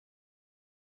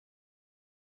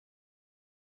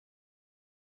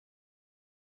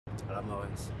à la marine.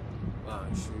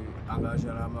 Je suis engagé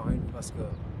à la marine parce que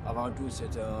avant tout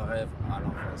c'était un rêve à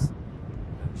l'enfance.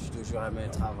 J'ai toujours aimé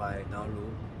travailler dans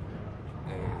l'eau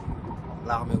et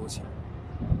l'armée aussi.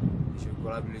 J'ai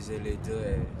collaborisé les deux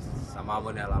et ça m'a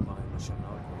amené à la marine nationale,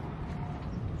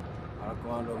 à la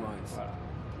Commando marine.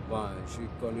 Bon, je suis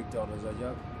conducteur de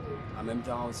Zodiac. En même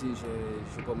temps aussi,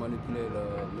 je peux manipuler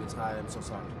le mitraille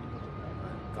M60.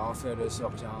 Quand on fait des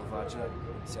sorties en voiture,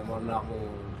 c'est mon arme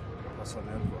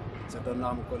personnelle. C'est une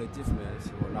arme collective, mais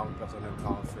c'est mon arme personnelle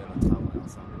quand on fait le travail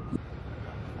ensemble.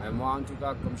 Mais moi, en tout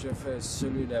cas, comme je fais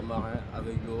celui des marins,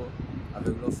 avec l'eau,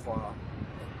 avec le froid,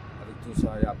 avec tout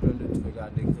ça, il y a plein de trucs à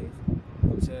décrire.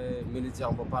 Comme c'est militaire,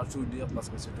 on ne peut pas tout dire parce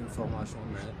que c'est une formation,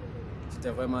 mais c'était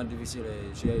vraiment difficile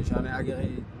et j'en ai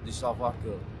aguerri de savoir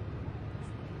que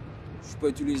je peux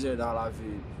utiliser dans la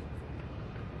vie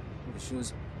des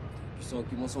choses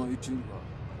qui me sont utiles, quoi,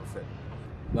 en fait.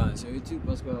 Ben, c'est utile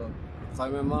parce que,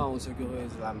 premièrement, on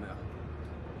sécurise la mer.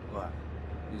 Ouais.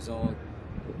 Disons,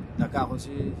 Dakar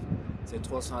aussi, c'est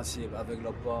trop sensible avec le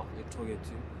port et tout et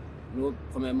tout. Nous,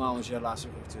 premièrement, on gère la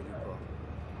sécurité du port.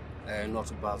 Et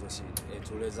notre base aussi, et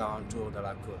tous les alentours de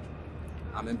la côte.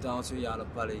 En même temps, aussi, il y a le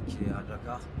palais qui est à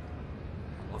Dakar.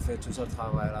 On fait tout ce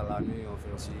travail-là la nuit, on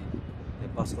fait aussi des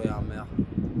patrouilles en mer.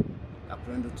 Il y a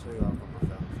plein de trucs qu'on peut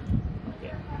faire.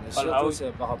 Okay. Mais surtout,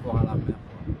 c'est par rapport à la mer.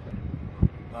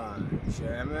 Ben, j'ai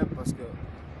aimé parce qu'il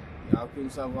n'y a aucun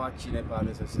savoir qui n'est pas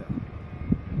nécessaire.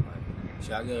 Ouais.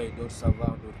 J'ai aguerri d'autres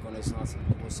savoirs, d'autres connaissances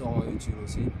qui me seront utiles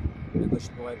aussi et que je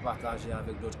pourrais partager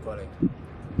avec d'autres collègues.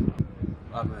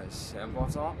 Ah, mais c'est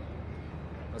important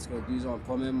parce que, disons,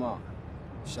 premièrement,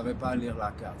 je ne savais pas lire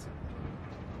la carte.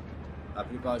 La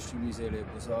plupart, j'utilisais les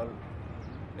boussoles,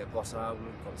 les portables,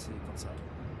 comme ci, comme ça.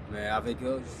 Mais avec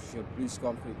eux, j'ai plus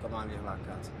compris comment lire la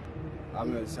carte. Ah,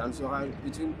 mais ça me sera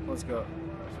utile parce que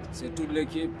c'est toute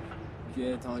l'équipe qui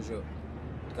est en jeu.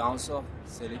 Quand on sort,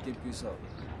 c'est l'équipe qui sort.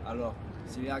 Alors,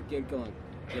 s'il y a quelqu'un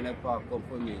qui n'est pas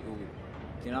compromis ou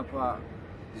qui n'a pas,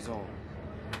 disons,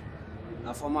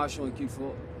 l'information qu'il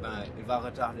faut, ben, il va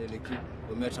retarder l'équipe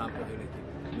ou mettre en péril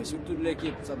l'équipe. Mais si toute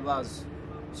l'équipe se base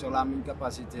sur la même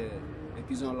capacité et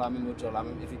qu'ils ont la même hauteur, la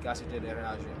même efficacité de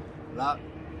réagir, là,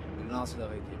 ils lancent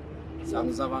leur équipe. Ça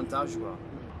nous avantage, quoi.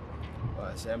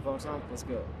 Ouais, c'est important parce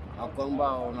qu'en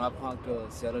combat, on apprend que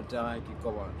c'est le terrain qui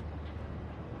commande.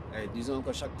 Et disons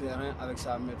que chaque terrain, avec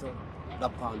sa méthode,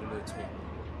 d'apprendre le truc.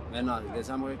 Maintenant,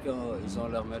 les Américains, ils ont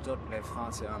leur méthode, les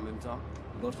Français en même temps,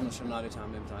 d'autres nationalités en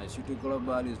même temps. Et si tu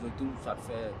globalises le tout, ça te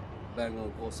fait ben,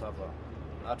 un gros savoir.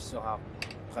 Là, tu seras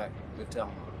prêt, le terme.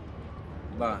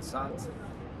 Ben, ça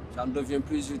me devient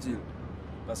plus utile.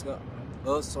 Parce que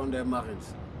eux sont des marines,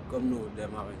 comme nous, des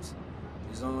marines.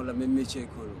 Ils ont le même métier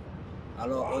que nous.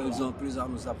 Alors, eux, ils ont plus à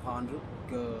nous apprendre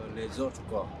que les autres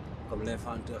corps, comme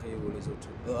l'infanterie ou les autres.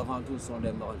 Eux, avant tout, sont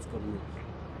des marines comme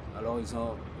nous. Alors,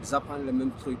 ils apprennent les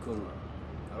mêmes trucs que nous.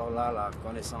 Alors là, la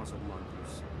connaissance augmente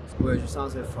plus. Oui, je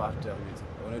sens ces fraternités.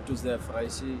 On est tous des frères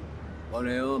ici. On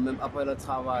est un, même après le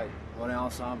travail, on est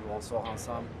ensemble, on sort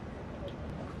ensemble.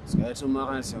 Parce qu'être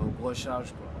marin, c'est une grosse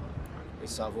charge, quoi. Et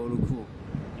ça vaut le coup.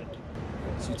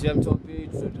 Si tu aimes ton pays,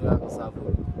 tu te diras que ça vaut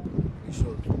le coup. Les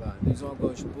choses. Ben, disons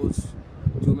que je pousse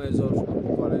tous mes autres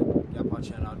collègues qui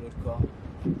appartiennent à d'autres corps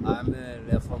à aimer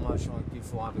les formations qu'ils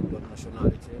font avec d'autres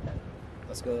nationalités.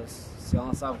 Parce que c'est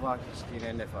un savoir qui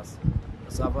est néfaste.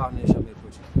 Le savoir n'est jamais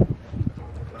petit.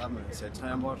 Voilà, mais c'est très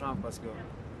important parce que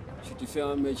si tu fais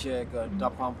un métier et que tu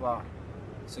n'apprends pas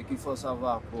ce qu'il faut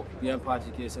savoir pour bien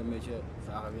pratiquer ce métier,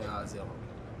 ça revient à zéro.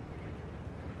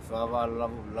 Il faut avoir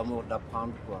l'amour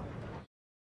d'apprendre, quoi.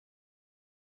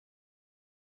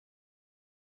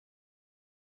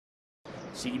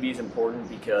 CQB is important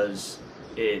because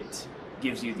it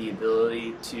gives you the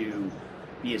ability to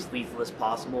be as lethal as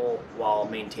possible while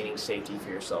maintaining safety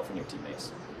for yourself and your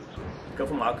teammates.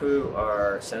 Kofumaku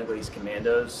are Senegalese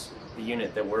Commandos. The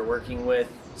unit that we're working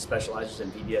with specializes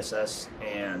in VBSS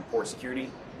and port security,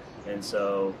 and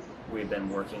so we've been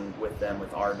working with them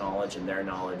with our knowledge and their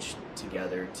knowledge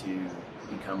together to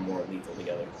become more lethal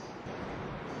together.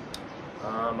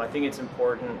 I think it's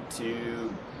important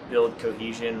to build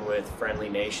cohesion with friendly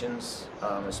nations,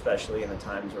 especially in the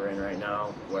times we're in right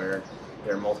now, where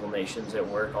there are multiple nations at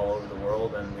work all over the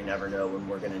world, and we never know when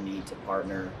we're going to need to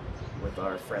partner with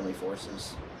our friendly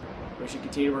forces. We should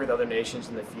continue to work with other nations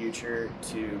in the future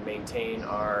to maintain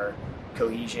our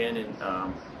cohesion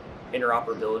and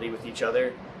interoperability with each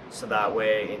other, so that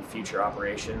way in future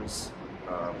operations,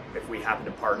 if we happen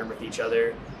to partner with each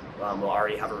other, we'll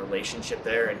already have a relationship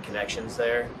there and connections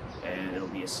there, and it'll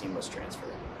be a seamless transfer.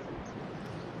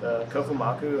 The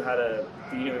Kofumaku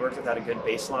the unit we worked with had a good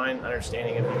baseline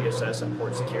understanding of VBSS and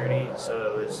port security,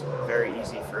 so it was very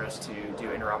easy for us to do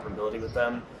interoperability with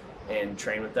them and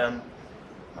train with them.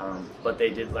 But they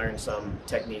did learn some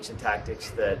techniques and tactics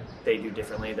that they do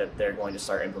differently that they're going to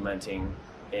start implementing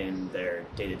in their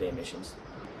day-to-day missions.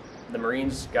 The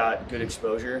Marines got good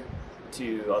exposure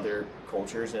to other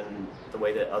cultures and the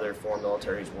way that other foreign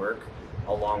militaries work,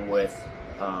 along with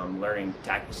learning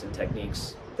tactics and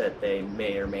techniques that they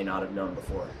may or may not have known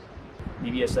before.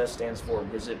 VBSS stands for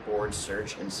Visit, Board,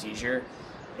 Search, and Seizure.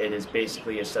 It is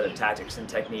basically a set of tactics and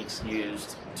techniques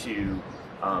used to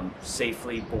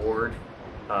safely board,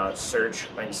 search,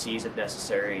 and seize, if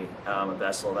necessary, a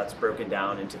vessel. That's broken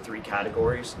down into 3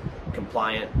 categories: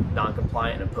 compliant,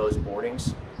 non-compliant, and opposed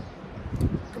boardings.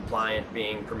 Compliant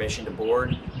being permission to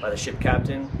board by the ship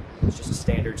captain. It's just a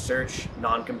standard search.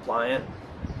 Non-compliant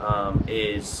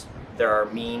is there are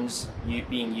means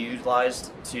being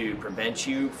utilized to prevent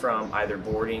you from either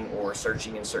boarding or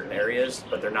searching in certain areas,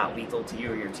 but they're not lethal to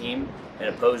you or your team. And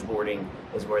opposed boarding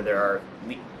is where there are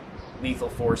lethal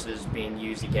forces being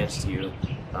used against you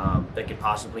that could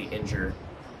possibly injure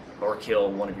or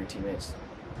kill one of your teammates.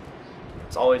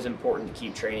 It's always important to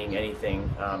keep training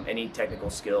anything, any technical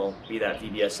skill, be that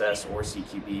VBSS or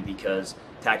CQB, because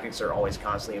tactics are always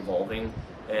constantly evolving,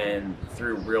 and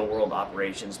through real-world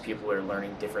operations, people are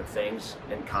learning different things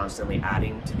and constantly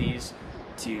adding to these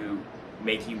to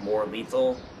make you more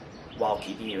lethal while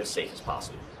keeping you as safe as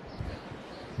possible.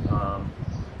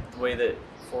 The way that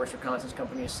Force Reconnaissance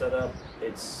Company is set up,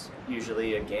 it's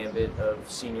usually a gambit of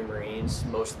senior Marines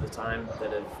most of the time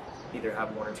that have either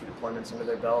have 1 or 2 deployments under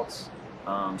their belts,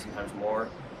 sometimes more,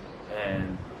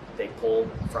 and they pull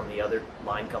from the other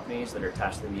line companies that are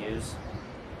attached to the MUs,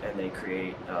 and they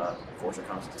create Force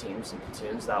Reconnaissance teams and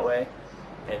platoons that way.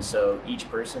 And so each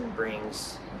person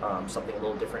brings something a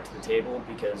little different to the table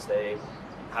because they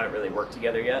haven't really worked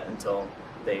together yet until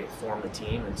they form the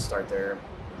team and start their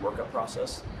workup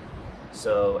process.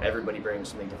 So everybody brings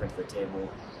something different to the table.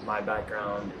 My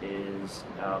background is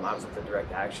I was with the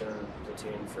direct action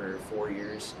platoon for 4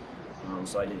 years.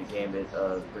 So I did a gambit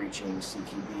of breaching,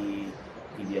 CQB,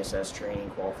 VBSS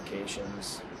training,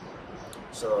 qualifications.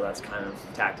 So that's kind of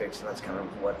tactics, and that's kind of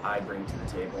what I bring to the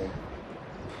table.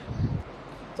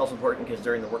 It's also important because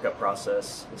during the workup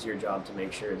process, it's your job to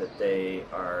make sure that they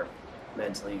are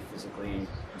mentally, physically,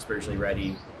 and spiritually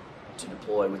ready to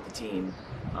deploy with the team.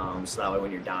 So that way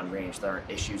when you're downrange, there aren't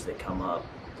issues that come up.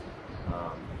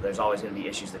 There's always going to be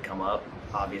issues that come up,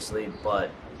 obviously, but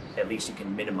at least you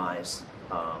can minimize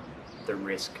the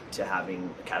risk to having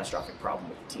a catastrophic problem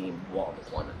with the team while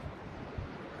deployment.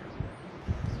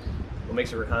 What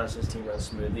makes a reconnaissance team run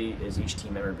smoothly is each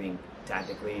team member being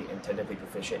tactically and technically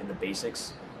proficient in the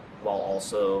basics, while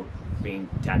also being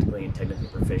tactically and technically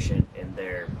proficient in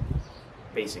their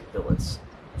basic billets.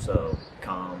 So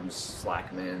comms,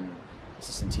 slackmen,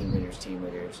 assistant team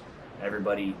leaders,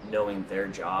 everybody knowing their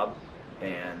job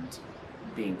and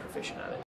being proficient at it.